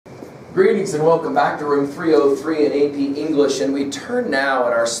Greetings and welcome back to room 303 in AP English, and we turn now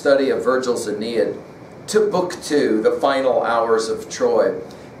in our study of Virgil's Aeneid to Book 2, The Final Hours of Troy.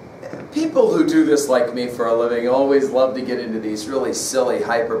 People who do this like me for a living always love to get into these really silly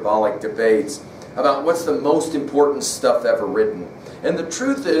hyperbolic debates about what's the most important stuff ever written. And the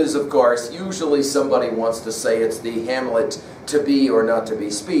truth is, of course, usually somebody wants to say it's the Hamlet to be or not to be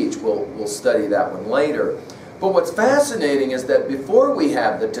speech. We'll study that one later. But what's fascinating is that before we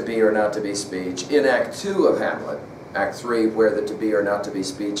have the to be or not to be speech, in Act 2 of Hamlet, Act 3, where the to be or not to be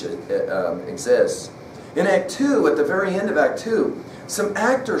speech exists, in Act 2, at the very end of Act 2, some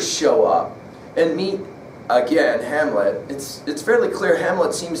actors show up and meet, again, Hamlet. It's fairly clear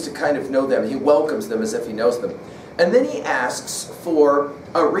Hamlet seems to kind of know them. He welcomes them as if he knows them. And then he asks for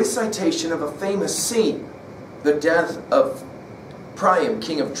a recitation of a famous scene, the death of Priam,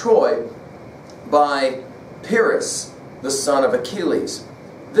 king of Troy, by Pyrrhus, the son of Achilles.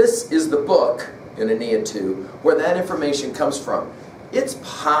 This is the book in Aeneid 2 where that information comes from. It's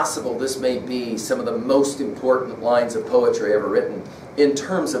possible this may be some of the most important lines of poetry ever written in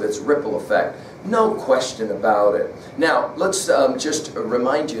terms of its ripple effect. No question about it. Now, let's just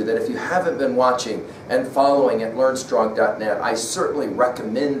remind you that if you haven't been watching and following at learnstrong.net, I certainly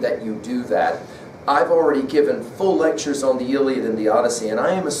recommend that you do that. I've already given full lectures on the Iliad and the Odyssey, and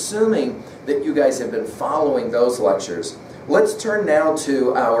I am assuming that you guys have been following those lectures. Let's turn now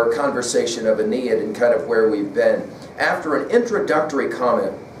to our conversation of Aeneid and kind of where we've been. After an introductory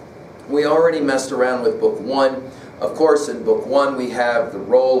comment, we already messed around with Book 1. Of course, in Book 1 we have the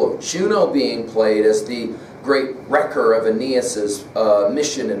role of Juno being played as the great wrecker of Aeneas's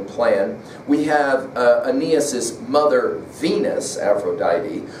mission and plan. We have Aeneas's mother, Venus,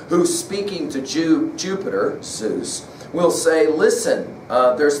 Aphrodite, who's speaking to Jupiter, Zeus, will say, listen,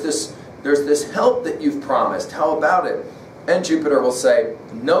 there's this help that you've promised. How about it? And Jupiter will say,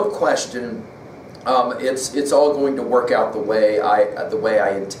 no question, it's all going to work out the way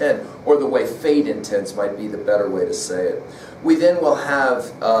I intend, or the way fate intends might be the better way to say it. We then will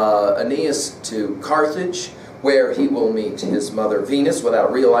have Aeneas to Carthage, where he will meet his mother Venus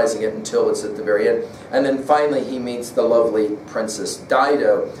without realizing it until it's at the very end. And then finally he meets the lovely Princess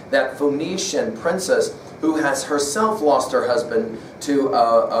Dido, that Phoenician princess who has herself lost her husband to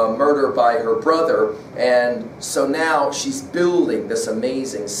murder by her brother, and so now she's building this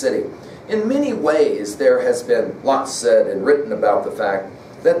amazing city. In many ways, there has been lots said and written about the fact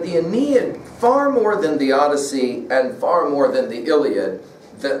that the Aeneid, far more than the Odyssey and far more than the Iliad,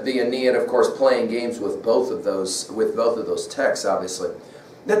 the Aeneid, of course, playing games with both of those texts, obviously,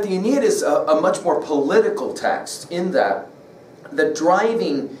 that the Aeneid is a much more political text in that the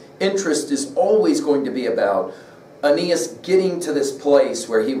driving interest is always going to be about Aeneas getting to this place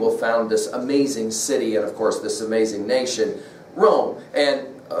where he will found this amazing city and, of course, this amazing nation, Rome. And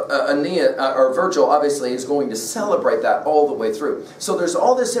Virgil obviously is going to celebrate that all the way through. So there's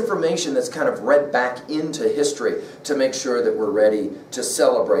all this information that's kind of read back into history to make sure that we're ready to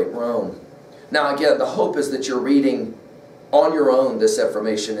celebrate Rome. Now again, the hope is that you're reading on your own this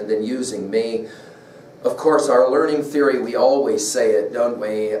information and then using me. Of course, our learning theory, we always say it, don't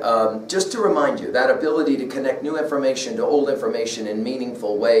we? Just to remind you, that ability to connect new information to old information in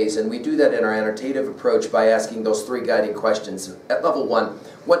meaningful ways, and we do that in our annotative approach by asking those three guiding questions. At level 1,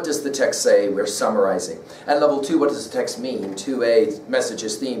 what does the text say? We're summarizing. At level 2, what does the text mean? 2A,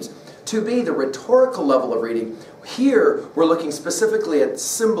 messages, themes. 2B, the rhetorical level of reading. Here, we're looking specifically at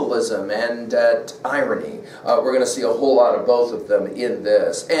symbolism and at irony. We're going to see a whole lot of both of them in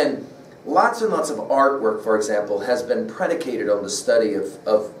this. And lots and lots of artwork, for example, has been predicated on the study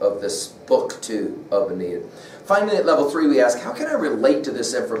of this book 2 of Aeneid. Finally, at level 3, we ask, how can I relate to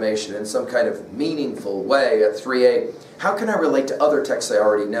this information in some kind of meaningful way? At 3A, how can I relate to other texts I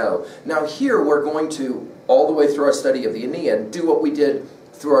already know? Now here, we're going to, all the way through our study of the Aeneid, do what we did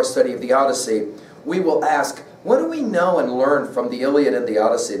through our study of the Odyssey. We will ask, what do we know and learn from the Iliad and the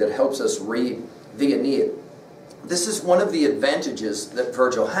Odyssey that helps us read the Aeneid? This is one of the advantages that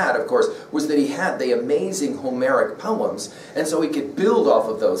Virgil had, of course, was that he had the amazing Homeric poems, and so he could build off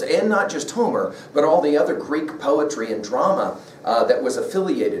of those, and not just Homer, but all the other Greek poetry and drama that was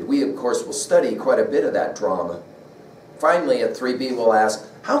affiliated. We, of course, will study quite a bit of that drama. Finally, at 3B, we'll ask,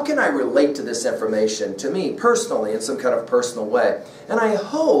 how can I relate to this information to me personally in some kind of personal way? And I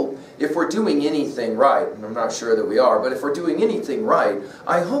hope, if we're doing anything right, and I'm not sure that we are, but if we're doing anything right,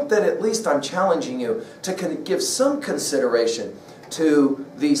 I hope that at least I'm challenging you to give some consideration to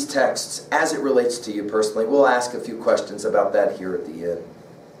these texts as it relates to you personally. We'll ask a few questions about that here at the end.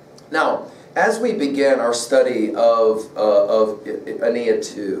 Now, as we begin our study of Aeneid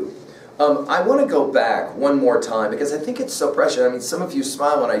 2, I want to go back one more time because I think it's so precious. I mean, some of you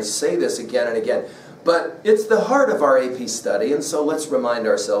smile when I say this again and again, but it's the heart of our AP study, and so let's remind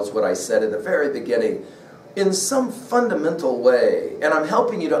ourselves what I said in the very beginning. In some fundamental way, and I'm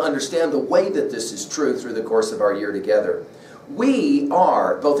helping you to understand the way that this is true through the course of our year together, we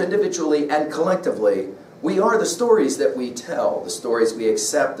are, both individually and collectively, we are the stories that we tell, the stories we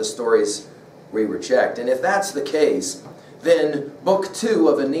accept, the stories we reject. And if that's the case, then Book 2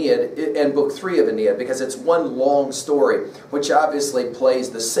 of Aeneid and Book 3 of Aeneid, because it's one long story, which obviously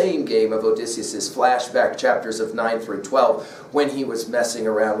plays the same game of Odysseus' flashback chapters of 9 through 12, when he was messing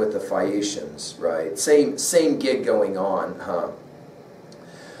around with the Phaeacians, right? Same gig going on, huh?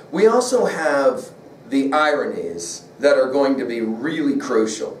 We also have the ironies that are going to be really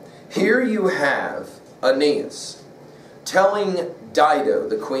crucial. Here you have Aeneas telling Dido,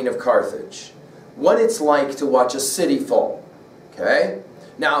 the queen of Carthage, what it's like to watch a city fall. Okay?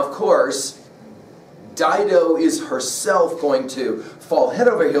 Now, of course, Dido is herself going to fall head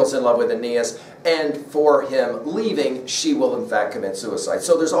over heels in love with Aeneas, and for him leaving, she will in fact commit suicide.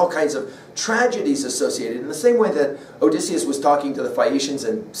 So there's all kinds of tragedies associated. In the same way that Odysseus was talking to the Phaeacians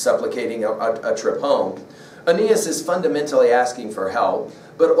and supplicating a trip home, Aeneas is fundamentally asking for help,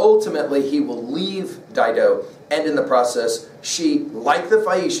 but ultimately he will leave Dido, and in the process, she, like the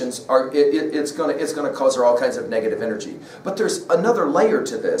Phaeacians, it's going to cause her all kinds of negative energy. But there's another layer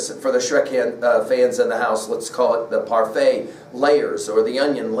to this. For the Shrek fans in the house, let's call it the parfait layers, or the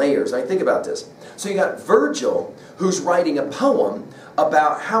onion layers. I mean, think about this. So you got Virgil, who's writing a poem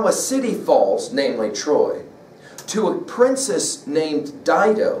about how a city falls, namely Troy, to a princess named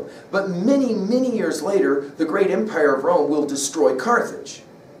Dido, but many, many years later, the great empire of Rome will destroy Carthage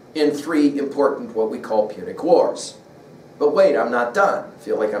in 3 important, what we call Punic Wars. But wait, I'm not done. I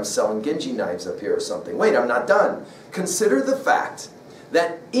feel like I'm selling Genji knives up here or something. Wait, I'm not done. Consider the fact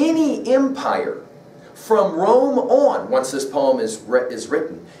that any empire from Rome on, once this poem is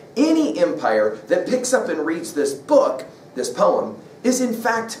written, any empire that picks up and reads this book, this poem, is in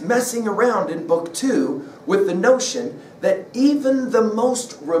fact messing around in Book 2 with the notion that even the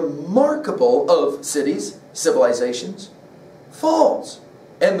most remarkable of cities, civilizations, falls.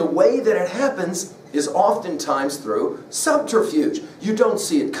 And the way that it happens is oftentimes through subterfuge. You don't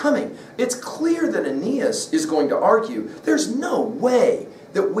see it coming. It's clear that Aeneas is going to argue there's no way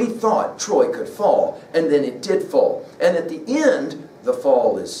that we thought Troy could fall, and then it did fall. And at the end, the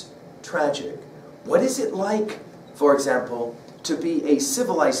fall is tragic. What is it like, for example, to be a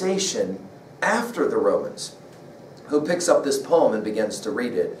civilization after the Romans, who picks up this poem and begins to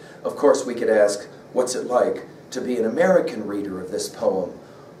read it? Of course, we could ask, what's it like to be an American reader of this poem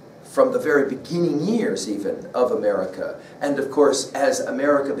from the very beginning years even of America? And of course, as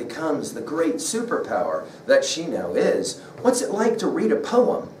America becomes the great superpower that she now is, what's it like to read a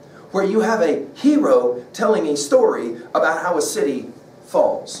poem where you have a hero telling a story about how a city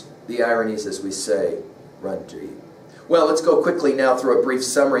falls? The ironies, as we say, run deep. Well, let's go quickly now through a brief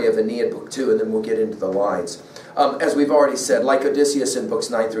summary of Aeneid Book 2, and then we'll get into the lines. As we've already said, like Odysseus in Books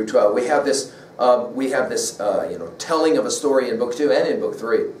 9 through 12, we have this telling of a story in Book 2 and in Book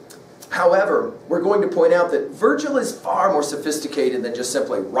 3. However, we're going to point out that Virgil is far more sophisticated than just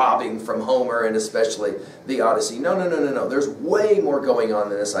simply robbing from Homer, and especially the Odyssey. No. There's way more going on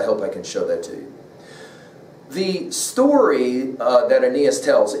than this. I hope I can show that to you. The story that Aeneas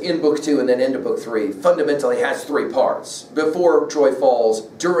tells in Book 2 and then into Book 3 fundamentally has 3 parts. Before Troy falls,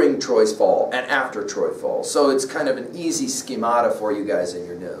 during Troy's fall, and after Troy falls. So it's kind of an easy schemata for you guys in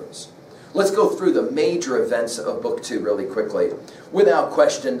your notes. Let's go through the major events of Book 2 really quickly. Without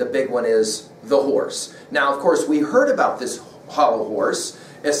question, the big one is the horse. Now, of course, we heard about this hollow horse,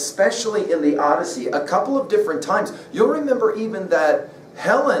 especially in the Odyssey, a couple of different times. You'll remember even that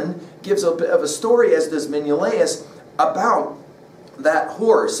Helen gives a bit of a story, as does Menelaus, about that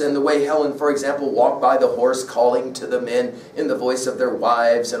horse and the way Helen, for example, walked by the horse calling to the men in the voice of their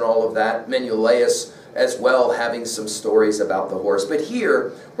wives and all of that. Menelaus as well having some stories about the horse. But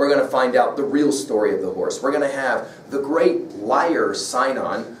here we're going to find out the real story of the horse. We're going to have the great liar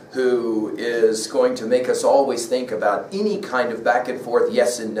Sinon, who is going to make us always think about any kind of back and forth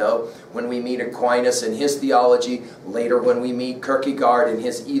yes and no. When we meet Aquinas and his theology, later when we meet Kierkegaard and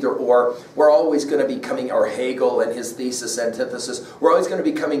his either or, we're always going to be coming, or Hegel and his thesis antithesis, we're always going to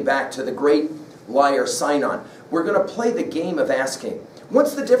be coming back to the great liar Sinon. We're going to play the game of asking,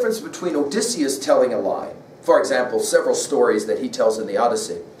 what's the difference between Odysseus telling a lie, for example, several stories that he tells in the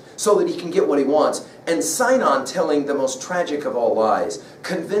Odyssey, so that he can get what he wants, and Sinon telling the most tragic of all lies,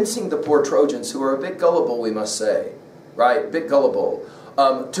 convincing the poor Trojans, who are a bit gullible, we must say, right, a bit gullible,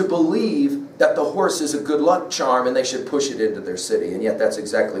 to believe that the horse is a good luck charm and they should push it into their city. And yet that's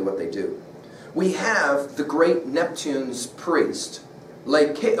exactly what they do. We have the great Neptune's priest,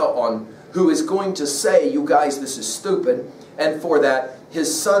 Lycaon, who is going to say, you guys, this is stupid, and for that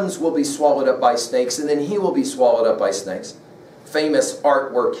his sons will be swallowed up by snakes, and then he will be swallowed up by snakes. Famous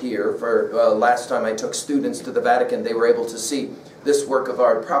artwork here. For last time I took students to the Vatican, they were able to see this work of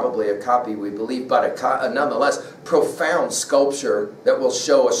art, probably a copy, we believe, but a nonetheless profound sculpture that will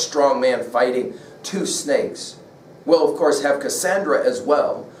show a strong man fighting two snakes. We'll, of course, have Cassandra as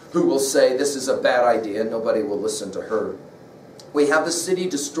well, who will say this is a bad idea, nobody will listen to her. We have the city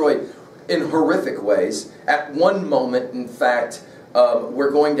destroyed in horrific ways. At one moment, in fact,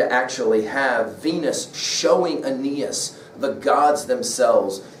 we're going to actually have Venus showing Aeneas the gods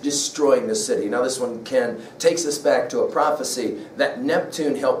themselves destroying the city. Now this one takes us back to a prophecy that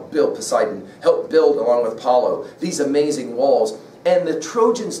Neptune helped build, Poseidon helped build along with Apollo, these amazing walls. And the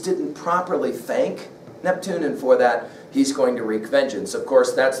Trojans didn't properly thank Neptune, and for that he's going to wreak vengeance. Of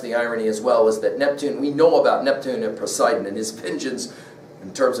course, that's the irony as well, is that Neptune, we know about Neptune and Poseidon and his vengeance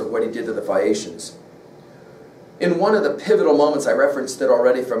in terms of what he did to the Phaeacians. In one of the pivotal moments, I referenced it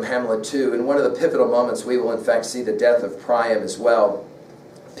already from Hamlet 2, in one of the pivotal moments we will in fact see the death of Priam as well.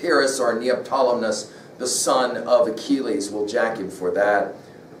 Pyrrhus, or Neoptolemus, the son of Achilles, will jack him for that.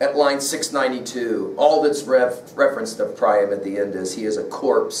 At line 692, all that's referenced of Priam at the end is he is a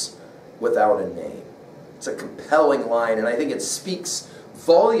corpse without a name. It's a compelling line, and I think it speaks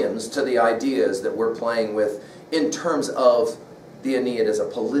volumes to the ideas that we're playing with in terms of the Aeneid as a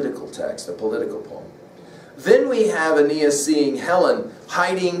political text, a political poem. Then we have Aeneas seeing Helen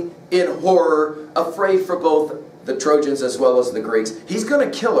hiding in horror, afraid for both the Trojans as well as the Greeks. He's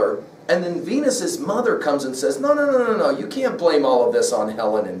going to kill her, and then Venus's mother comes and says, no, you can't blame all of this on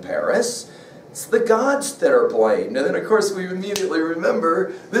Helen in Paris. It's the gods that are blamed. And then, of course, we immediately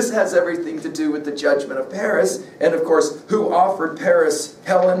remember this has everything to do with the judgment of Paris. And, of course, who offered Paris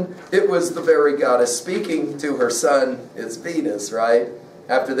Helen? It was the very goddess speaking to her son. It's Venus, right?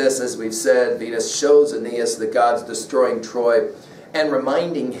 After this, as we've said, Venus shows Aeneas the gods destroying Troy and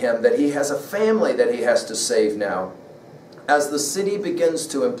reminding him that he has a family that he has to save now as the city begins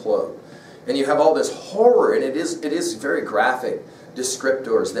to implode. And you have all this horror, and it is very graphic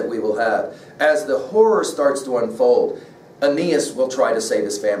descriptors that we will have. As the horror starts to unfold, Aeneas will try to save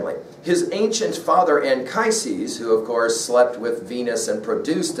his family. His ancient father Anchises, who of course slept with Venus and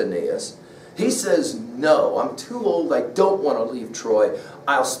produced Aeneas, he says, no, I'm too old, I don't want to leave Troy,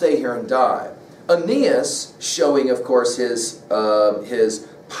 I'll stay here and die. Aeneas, showing of course his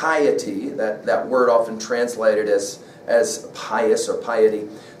piety, that word often translated as pious or piety,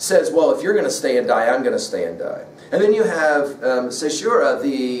 says, well, if you're going to stay and die, I'm going to stay and die. And then you have Caesura,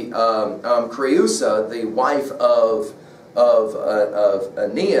 the Creusa, the wife of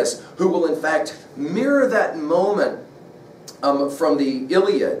Aeneas, who will in fact mirror that moment from the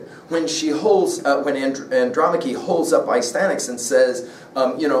Iliad when she holds, when Andromache holds up Astyanax and says,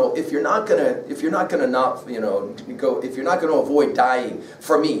 if you're not gonna avoid dying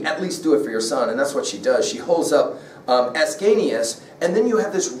for me, at least do it for your son. And that's what she does. She holds up Ascanius, and then you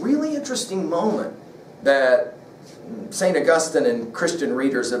have this really interesting moment that St. Augustine and Christian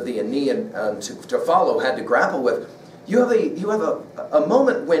readers of the Aeneid to follow had to grapple with. You have a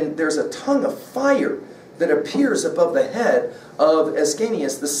moment when there's a tongue of fire that appears above the head of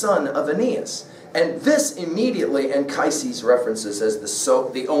Ascanius, the son of Aeneas. And this immediately Anchises references as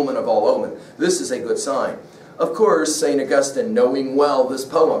the omen of all omen. This is a good sign. Of course, St. Augustine, knowing well this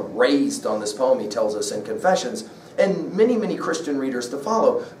poem, raised on this poem, he tells us in Confessions, and many, many Christian readers to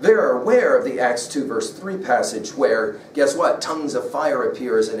follow, they're aware of the Acts 2 verse 3 passage where, guess what, tongues of fire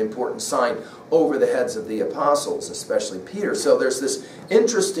appear as an important sign over the heads of the apostles, especially Peter. So there's this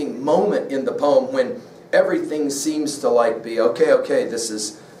interesting moment in the poem when everything seems to like be, okay, this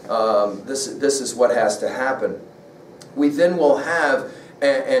is what has to happen. We then will have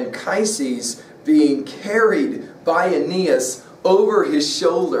Anchises being carried by Aeneas over his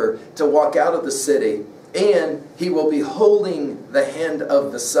shoulder to walk out of the city, and he will be holding the hand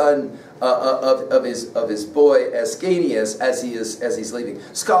of the son of his boy Ascanius as he's leaving.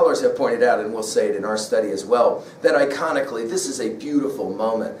 Scholars have pointed out, and we'll say it in our study as well, that iconically this is a beautiful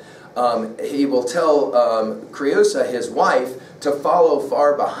moment. He will tell Creusa, his wife, to follow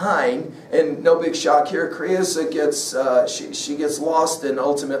far behind, And no big shock here, Creusa gets, she gets lost and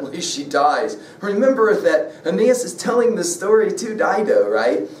ultimately she dies. Remember that Aeneas is telling this story to Dido,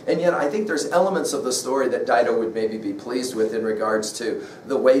 right? And yet I think there's elements of the story that Dido would maybe be pleased with in regards to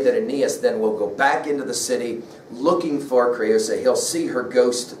the way that Aeneas then will go back into the city looking for Creusa. He'll see her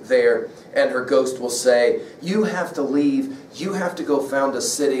ghost there, and her ghost will say, you have to leave, you have to go found a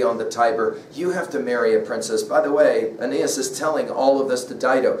city on the Tiber, you have to marry a princess. By the way, Aeneas is telling all of this to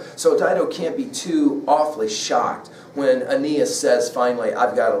Dido, so Dido can't be too awfully shocked when Aeneas says finally,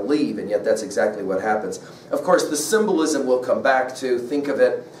 I've got to leave, and yet that's exactly what happens. Of course, the symbolism we'll come back to. Think of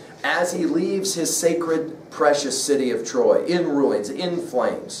it as he leaves his sacred, precious city of Troy, in ruins, in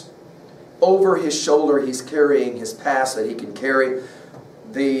flames. Over his shoulder, he's carrying his past that he can carry.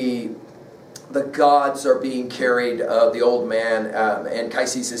 The gods are being carried, the old man, and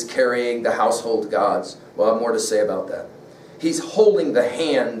Anchises is carrying the household gods. We'll have more to say about that. He's holding the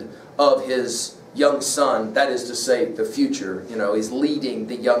hand of his young son, that is to say, the future. You know, he's leading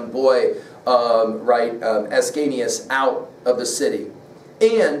the young boy, Ascanius, out of the city.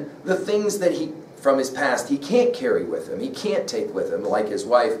 And the things that from his past, he can't carry with him. He can't take with him, like his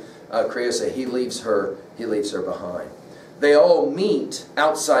wife, Creusa. He leaves her behind. They all meet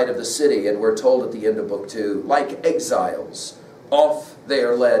outside of the city, and we're told at the end of Book 2, like exiles, off they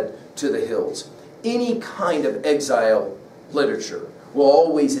are led to the hills. Any kind of exile literature will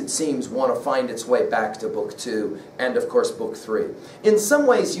always, it seems, want to find its way back to Book 2 and, of course, Book 3. In some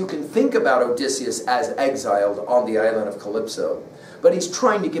ways, you can think about Odysseus as exiled on the island of Calypso, but he's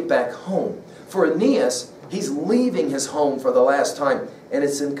trying to get back home. For Aeneas, he's leaving his home for the last time, and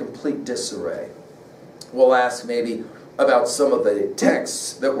it's in complete disarray. We'll ask maybe about some of the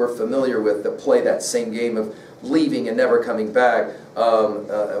texts that we're familiar with that play that same game of leaving and never coming back.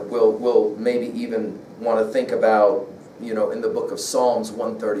 We'll maybe even want to think about, you know, in the book of Psalms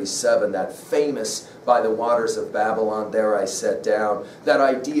 137, that famous by the waters of Babylon, there I sat down. That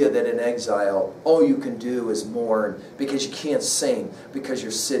idea that in exile, all you can do is mourn because you can't sing because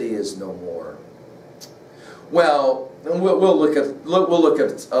your city is no more. Well, we'll look at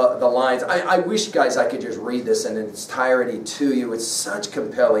the lines. I wish, guys, I could just read this in its entirety to you. It's such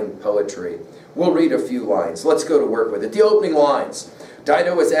compelling poetry. We'll read a few lines. Let's go to work with it. The opening lines.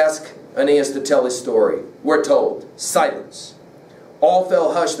 Dido has asked Aeneas to tell his story. We're told, silence. All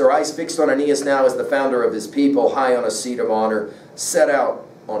fell hush, their eyes fixed on Aeneas now as the founder of his people, high on a seat of honor, set out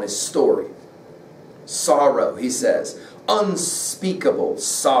on his story. Sorrow, he says, unspeakable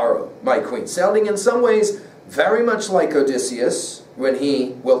sorrow, my queen, sounding in some ways very much like Odysseus when he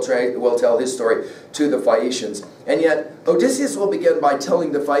will tell his story to the Phaeacians. And yet, Odysseus will begin by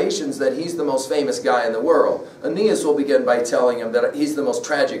telling the Phaeacians that he's the most famous guy in the world. Aeneas will begin by telling him that he's the most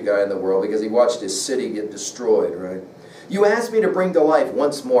tragic guy in the world because he watched his city get destroyed, right? You asked me to bring to life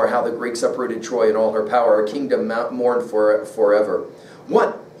once more how the Greeks uprooted Troy and all her power, her kingdom mourned forever.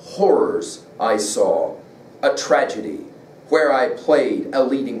 What horrors I saw, a tragedy, where I played a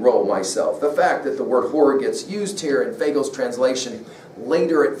leading role myself. The fact that the word horror gets used here in Fagel's translation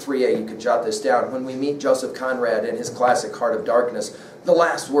later at 3a, you can jot this down, when we meet Joseph Conrad in his classic Heart of Darkness, the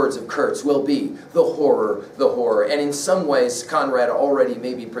last words of Kurtz will be, the horror, the horror. And in some ways, Conrad already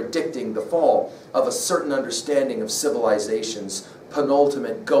may be predicting the fall of a certain understanding of civilization's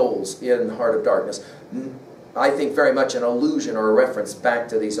penultimate goals in Heart of Darkness. I think very much an allusion or a reference back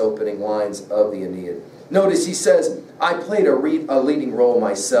to these opening lines of the Aeneid. Notice he says, I played a leading role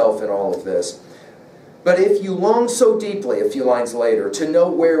myself in all of this. But if you long so deeply, a few lines later, to know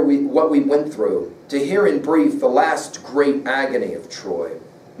what we went through, to hear in brief the last great agony of Troy,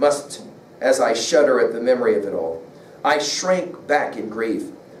 must, as I shudder at the memory of it all, I shrank back in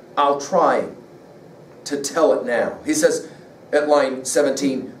grief. I'll try to tell it now. He says at line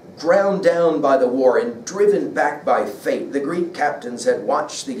 17, ground down by the war and driven back by fate, the Greek captains had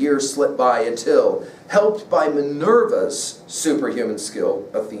watched the years slip by until, helped by Minerva's superhuman skill,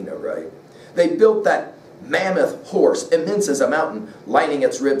 Athena, right? They built that mammoth horse, immense as a mountain, lining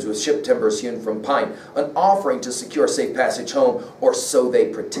its ribs with ship timbers hewn from pine, an offering to secure safe passage home, or so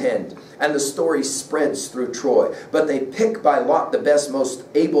they pretend. And the story spreads through Troy. But they pick by lot the best, most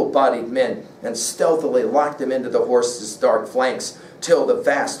able-bodied men, and stealthily lock them into the horse's dark flanks, till the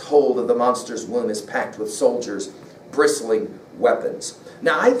vast hold of the monster's womb is packed with soldiers, bristling weapons.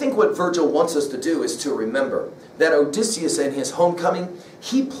 Now, I think what Virgil wants us to do is to remember that Odysseus in his homecoming,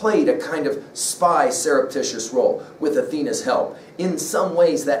 he played a kind of spy surreptitious role with Athena's help. In some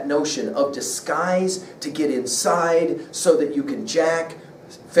ways, that notion of disguise to get inside so that you can jack,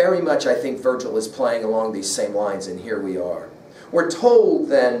 very much I think Virgil is playing along these same lines, and here we are. We're told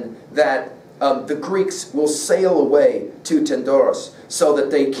then that the Greeks will sail away to Tendoros so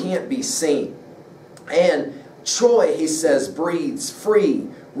that they can't be seen. And Troy, he says, breathes free,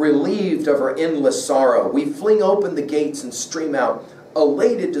 relieved of her endless sorrow. We fling open the gates and stream out,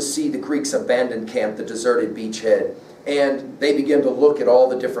 elated to see the Greeks abandon camp, the deserted beachhead. And they begin to look at all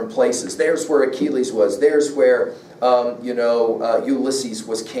the different places. There's where Achilles was. There's where, Ulysses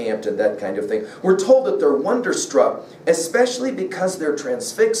was camped and that kind of thing. We're told that they're wonderstruck, especially because they're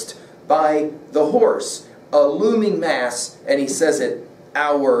transfixed by the horse, a looming mass, and he says it,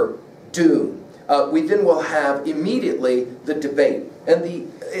 our doom. We then will have immediately the debate. And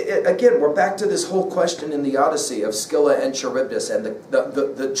again, we're back to this whole question in the Odyssey of Scylla and Charybdis and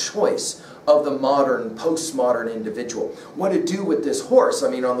the choice of the modern, postmodern individual. What to do with this horse? I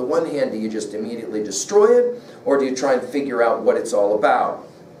mean, on the one hand, do you just immediately destroy it, or do you try and figure out what it's all about?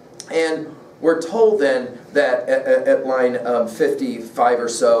 And we're told then that at line 55 or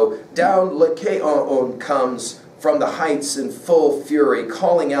so, down Lycaon comes from the heights in full fury,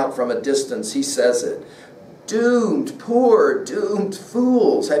 calling out from a distance, he says it, doomed, poor, doomed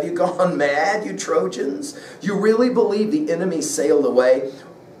fools, have you gone mad, you Trojans? You really believe the enemy sailed away?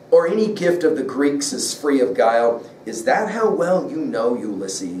 Or any gift of the Greeks is free of guile? Is that how well you know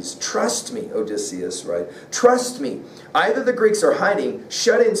Ulysses? Trust me, Odysseus, right? Trust me. Either the Greeks are hiding,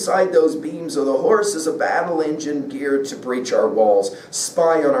 shut inside those beams, or the horse is a battle engine geared to breach our walls,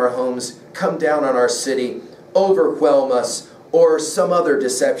 spy on our homes, come down on our city, overwhelm us, or some other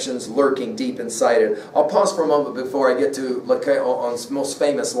deceptions lurking deep inside it. I'll pause for a moment before I get to Lycaon's most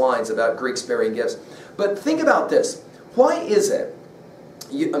famous lines about Greeks bearing gifts. But think about this. Why is it,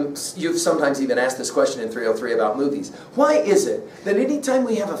 you've sometimes even asked this question in 303 about movies, why is it that anytime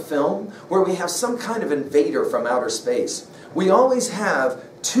we have a film where we have some kind of invader from outer space, we always have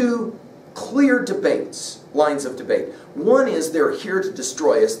two clear debates, lines of debate. One is they're here to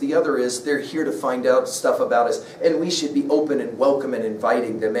destroy us. The other is they're here to find out stuff about us, and we should be open and welcome and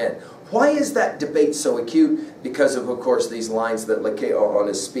inviting them in. Why is that debate so acute? Because of course, these lines that Lycaon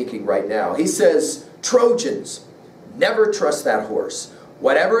is speaking right now. He says, Trojans, never trust that horse.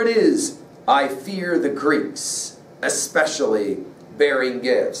 Whatever it is, I fear the Greeks, especially bearing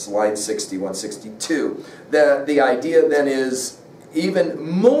gifts. Line 61, 62. The idea then is even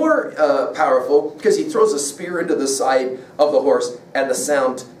more powerful because he throws a spear into the side of the horse and the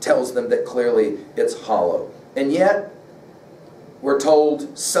sound tells them that clearly it's hollow. And yet, we're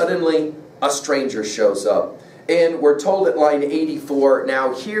told suddenly a stranger shows up. And we're told at line 84,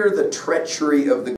 now hear the treachery of the